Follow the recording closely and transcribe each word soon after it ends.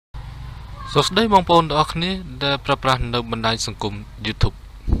សួស្តីបងប្អូនទាំងអស់គ្នាដែលប្រើប្រាស់នៅបណ្ដាញសង្គម YouTube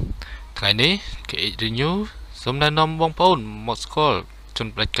ថ្ងៃនេះ KH Renew សូមណែនាំបងប្អូនមកស្គាល់ជន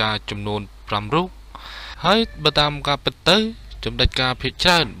បដិការចំនួន5រូបហើយបើតាមការពិតទៅជនបដិការភាគច្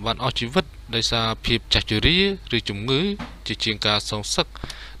រើនបានអស់ជីវិតដោយសារភាពចាស់ជរាឬជំងឺជាជាងការសងសឹក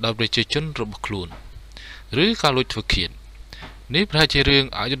ដល់ប្រជាជនរបស់ខ្លួនឬការលួចធ្វើឃាតនេះប្រហែលជារឿង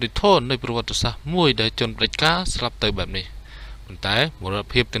អយុត្តិធម៌នៃប្រវត្តិសាស្ត្រមួយដែលជនបដិការស្លាប់ទៅបែបនេះប៉ុន្តែមរណ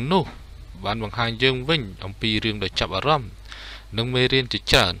ភាពទាំងនោះបានបង្ហាញយើងវិញអំពីរឿងដ៏ចាប់អារម្មណ៍និងមេរៀនជា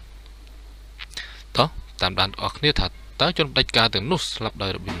ច្រើនតោះតាមដានអស់គ្នាថាតើជនបដិការទាំងនោះស្លាប់ដោ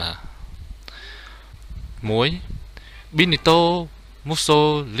យរបៀបណា1 Benito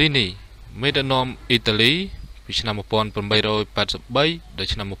Mussolini មេដឹកនាំអ៊ីតាលីពីឆ្នាំ1883ដល់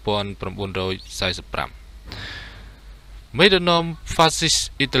ឆ្នាំ1945មេដឹកនាំ Fascist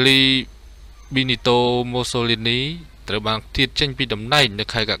អ៊ីតាលី Benito Mussolini ត្រូវបានទាញចេញពីតំណែងនៅ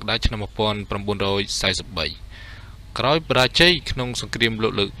ខែកក្កដាឆ្នាំ1943ក្រោយបរាជ័យក្នុងសង្គ្រាមលោ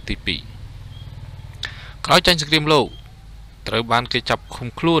កលើកទី2ក្រោយចាញ់សង្គ្រាមលោកត្រូវបានគេចាប់ឃុំ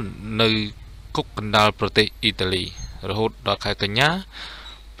ខ្លួននៅគុកកណ្ដាលប្រទេសអ៊ីតាលីរហូតដល់ខែកញ្ញា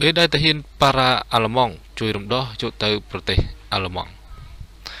ពេលដែលទាហានប៉ារ៉ាអាល្លឺម៉ង់ជួយរំដោះយកទៅប្រទេសអាល្លឺម៉ង់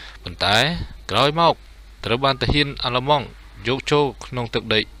ប៉ុន្តែក្រោយមកត្រូវបានទាហានអាល្លឺម៉ង់យកចូលក្នុងទឹក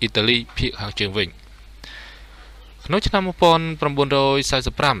ដីអ៊ីតាលីភាគខាងជើងវិញក្នុងឆ្នាំ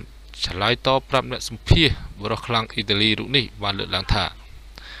1945ឆ្លើយតបប្រាប់អ្នកសម្ភាសបរិះខ្លាំងអ៊ីតាលីរូបនេះបានលើកឡើងថា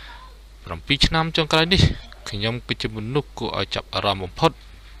7ឆ្នាំចុងក្រោយនេះខ្ញុំគឺជាមនុស្សគួរឲ្យចាប់អារម្មណ៍បំផុត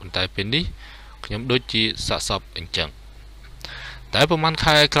ប៉ុន្តែពេលនេះខ្ញុំដូចជាសាកសពអញ្ចឹងតែប្រហែល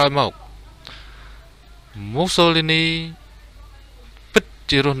ខែក្រោយមក Mussolini ពិត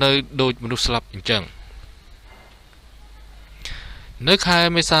ជារស់នៅដូចមនុស្សស្លាប់អញ្ចឹងនៅខែ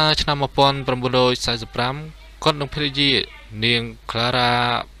មេសាឆ្នាំ1945គាត់នឹងភរិយានាង Clara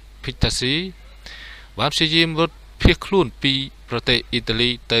Pittasi បានព្យាយាមរត់ភៀសខ្លួនពីប្រទេសអ៊ីតាលី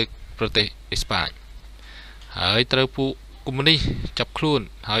ទៅប្រទេសអេស្ប៉ាញហើយត្រូវពួកកុម្មុយនីសចាប់ខ្លួន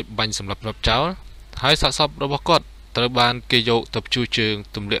ហើយបាញ់សម្លាប់ចោលហើយសាកសពរបស់គាត់ត្រូវបានគេយកទៅព្យួរជើង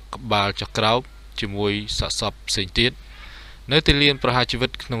ទម្លាក់ក្បាលចុះក្រោមជាមួយសាកសពផ្សេងទៀតនៅទីលានប្រហារជីវិត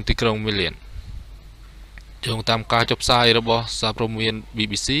ក្នុងទីក្រុងមីលានយោងតាមការចុះផ្សាយរបស់សារព័ត៌មាន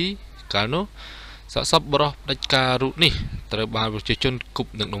BBC កាលនោះសាកសពបរិះផ្ដាច់ការរូបនេះត្រូវបានប្រជាជនគ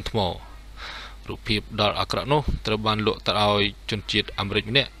ប់នឹងដុំថ្មរូបភាពដ៏អាក្រក់នោះត្រូវបានលក់ទៅឲ្យជនជាតិអាមេរិក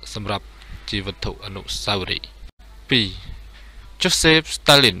ម្នាក់សម្រាប់ជាវត្ថុអនុស្សាវរីយ៍2 Joseph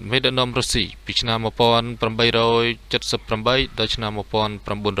Stalin មេដឹកនាំរុស្ស៊ីពីឆ្នាំ1878ដល់ឆ្នាំ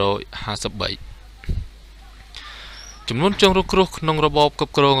1953ចំនួនជនរងគ្រោះក្នុងរបបគ្រ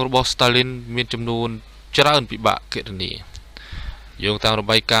ប់គ្រងរបស់ Stalin មានចំនួនច្រើនពិបាកគណនាយោងតាមរ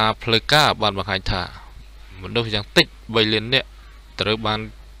បាយការណ៍ផ្លូវការបានបង្ហាញថាមនុស្សយ៉ាងតិច3លាននាក់ត្រូវបាន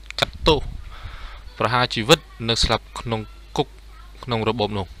កាត់ទោសប្រហារជីវិតនិងស្លាប់ក្នុងគុកក្នុងរបប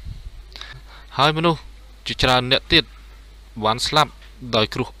នោះហើយមនុស្សជាច្រើនអ្នកទៀតបានស្លាប់ដោយ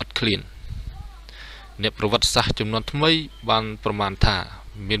គ្រោះឥតឃ្លានអ្នកប្រវត្តិសាស្ត្រចំនួនថ្មីបានប្រមាណថា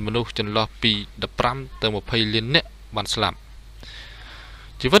មានមនុស្សចន្លោះពី15ទៅ20លាននាក់បានស្លាប់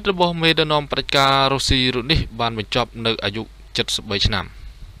ជីវិតរបស់មេដឹកនាំផ្ដាច់ការរុស្ស៊ីរូបនេះបានបញ្ចប់នៅអាយុ73ឆ្នាំ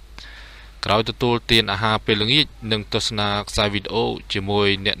ក្រោយទទួលទានអាហារពេលល្ងាចនិងទស្សនាខ្សែវីដេអូជាមួយ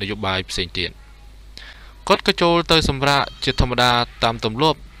អ្នកនយោបាយផ្សេងទៀតគាត់ក៏ចូលទៅសម្រាកជាធម្មតាតាមទម្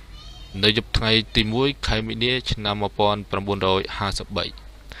លាប់នៅយប់ថ្ងៃទី1ខែមីនាឆ្នាំ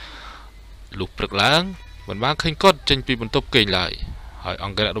1953លុះព្រឹកឡើងមិនបានឃើញគាត់ចេញពីបន្ទប់គេងឡើយហើយអ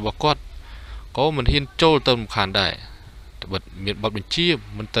ង្គរៈរបស់គាត់ក៏មិនហ៊ានចូលទៅរំខានដែរត្បិតមានបទបញ្ជា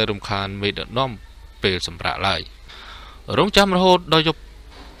មិនទៅរំខានមេដឹកនាំពេលសម្រាកឡើយរងចាំរហូតដល់យប់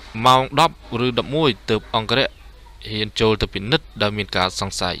ម៉ោង10ឬ11ទើបអង្គរៈហ៊ានចូលទៅពិនិត្យដែលមានការស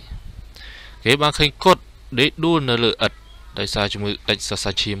ង្ស័យគេបានឃើញគាត់ដេកដួលនៅលើឥដ្ឋដោយសារជំងឺដាច់សរ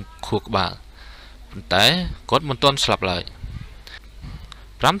សៃឈាមខួរក្បាលប៉ុន្តែគាត់មិនទាន់ស្លាប់ឡើយ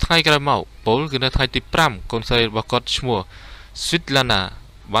5ថ្ងៃក្រោយមកពលគឺនៅថ្ងៃទី5កូនស្រីរបស់គាត់ឈ្មោះ Svitlana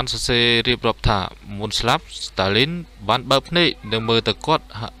បានសរសេររៀបរាប់ថាមុនស្លាប់ Stalin បានបើកភ្នែកនិងមើលទៅគាត់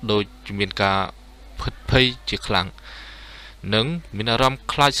ហាក់ដូចជាមានការភិតភ័យជាខ្លាំងនិងមានអារម្មណ៍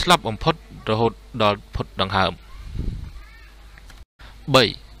ខ្លាចស្លាប់បំផុតរហូតដល់ផុតដង្ហើម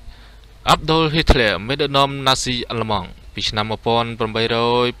3 Adolf Hitler មេដឹកនាំណាស៊ីអាល្លឺម៉ង់ពីឆ្នាំ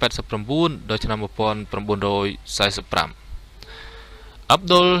1889ដល់ឆ្នាំ1945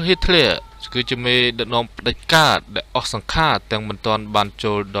 Adolf Hitler គឺជាមេដឹកនាំផ្ដាច់ការដែលអស់សង្ខារទាំងមិនទាន់បាន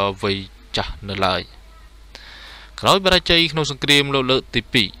ចូលដល់វ័យចាស់នៅឡើយក្រោយបរាជ័យក្នុងសង្គ្រាមលោកលើកទី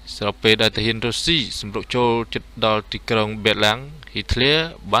2ស្របពេលដែលទាហានរុស្ស៊ីសម្រុកចូលជិតដល់ទីក្រុងបេតឡាំង Hitler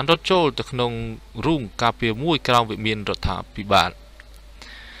បានរត់ចូលទៅក្នុងរូងការពារមួយក្រោមវិមានរដ្ឋាភិបាល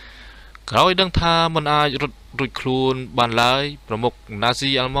ក្រោយដឹងថាមិនអាចរត់រួចខ្លួនបានឡើយប្រមុខណាស៊ី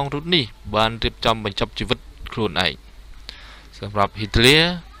អាល្លឺម៉ង់រូបនេះបានរៀបចំបញ្ចប់ជីវិតខ្លួនឯងសម្រាប់ហ៊ីតលឺ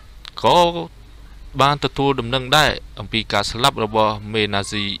ក៏បានទទួលដំណឹងដែរអំពីការស្លាប់របស់មេណា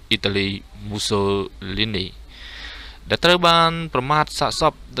ស៊ីអ៊ីតាលីមូសូលីនីដែលត្រូវបានប្រមាថសាកស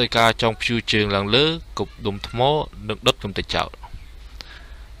ពដោយការចងព្យួរជើងឡើងលើគប់ដុំថ្មនិងដុតកំទេចចោល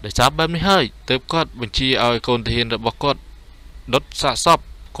ដោយសារបែបនេះហើយទើបគាត់បញ្ជាឲ្យកូនទាហានរបស់គាត់ដុតសាកសព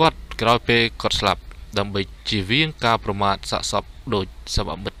គាត់ក្រោយពេលគាត់ស្លាប់ដើម្បីជៀសវាងការប្រមាថសាកសពដោយសម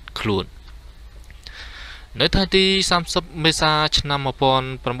មិត្តខ្លួននៅថ្ងៃទី30មេសាឆ្នាំ1945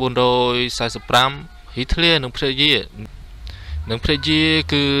ហ៊ីតលឺនិងភរិយា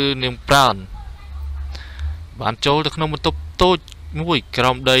គឺនាងប្រានបានចូលទៅក្នុងបន្ទប់តូចមួយក្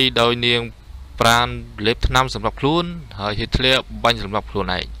រោមដីដោយនាងប្រានលេបថ្នាំសម្រាប់ខ្លួនហើយហ៊ីតលឺបាញ់សម្រាប់ខ្លួន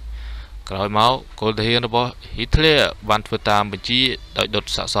ឯងក្រោយមកកូនទាហានរបស់ហ៊ីតលឺបានធ្វើតាមបញ្ជាដោយដុត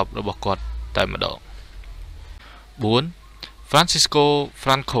សាកសពរបស់គាត់តែម្ដង 4. Francisco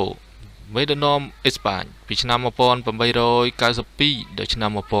Franco មេដឹកនាំអេស្ប៉ាញពីឆ្នាំ1892ដល់ឆ្នាំ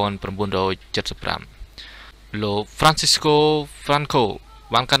1975លោក Francisco Franco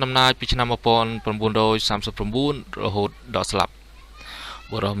បានកាន់អំណាចពីឆ្នាំ1939រហូតដល់ស្លាប់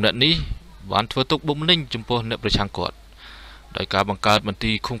បុរសម្នាក់នេះបានធ្វើទុកបុកម្នេញចំពោះអ្នកប្រឆាំងគាត់ដោយការបង្កើតមន្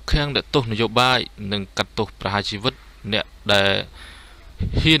ទីរឃុំឃាំងអ្នកទោសនយោបាយនិងកាត់ទោសប្រហារជីវិតអ្នកដែល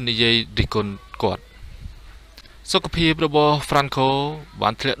ហ៊ាននិយាយរិះគន់គាត់សុខភាពរបស់ Franco បា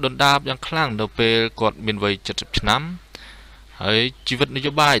នធ្លាក់ដុនដាបយ៉ាងខ្លាំងនៅពេលគាត់មានវ័យ70ឆ្នាំហើយជីវិតន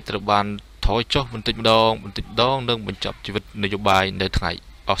យោបាយត្រូវបានថយចុះបន្តិចម្ដងនិងបញ្ចប់ជីវិតនយោបាយនៅថ្ងៃ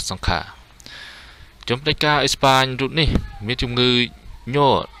អស់សង្ខារជំនុំការអេស្ប៉ាញរូបនេះមានជំងឺញ័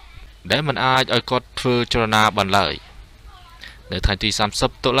រដែលមិនអាចឲ្យគាត់ធ្វើចលនាបានឡើយនៅថ្ងៃទី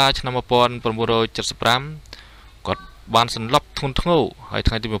30តុលាឆ្នាំ1975គាត់បានសន្លប់ធ្ងន់ធ្ងរហើយ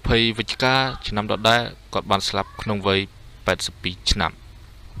ថ្ងៃទី20វិច្ឆិកាឆ្នាំដដែលគាត់បានស្លាប់ក្នុងវ័យ82ឆ្នាំ5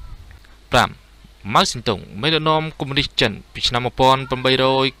ម៉ៅស៊ីនតុងមេដឹកនាំកុម្មុយនីសចិនពីឆ្នាំ1893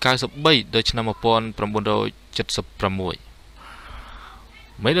ដល់ឆ្នាំ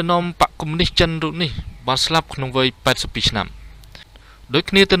1976មេដឹកនាំបកកុម្មុយនីសចិនរូបនេះបានស្លាប់ក្នុងវ័យ82ឆ្នាំដូច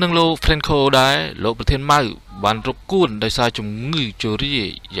គ្នាទៅនឹងលោក Franco ដែរលោកប្រធានម៉ៅបានរកគួនដោយសារជំងឺជរា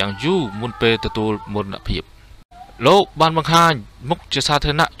យ៉ាងយូរមុនពេលទទួលមរណភាពលោកបានបង្ហាញមុខជាសាធា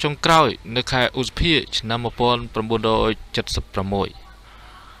រណៈចុងក្រោយនៅខែឧសភាឆ្នាំ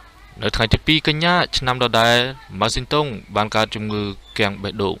1976នៅថ្ងៃទី2កញ្ញាឆ្នាំដដែលម៉ៅស៊ីនតុងបានកើតជំងឺគាំង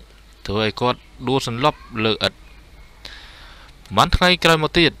បេះដូងធ្វើឲ្យគាត់ដួលសន្លប់លើឥដ្ឋប៉ុន្មានថ្ងៃក្រោយម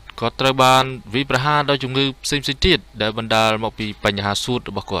កទៀតគាត់ត្រូវបានវាយប្រហារដោយជំងឺផ្សេងៗទៀតដែលបណ្ដាលមកពីបញ្ហាសួត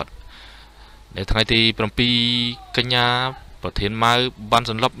របស់គាត់នៅថ្ងៃទី7កញ្ញាប្រធានម៉ៅបាន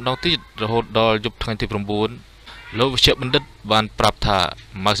សន្លប់ម្ដងទៀតរហូតដល់យប់ថ្ងៃទី9លោកវិជ្ជបណ្ឌិតបានប្រាប់ថា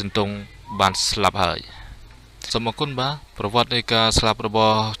ម៉ៅស៊ីនតុងបានស្លាប់ហើយសូមអរគុណបាទប្រវត្តិនៃការស្លាប់រប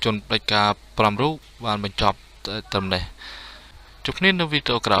ស់ជនផ្ដាច់ការ5រូបបានបញ្ចប់ត្រឹមនេះជួបគ្នានៅវី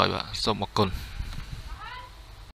ដេអូក្រោយបាទសូមអរគុណ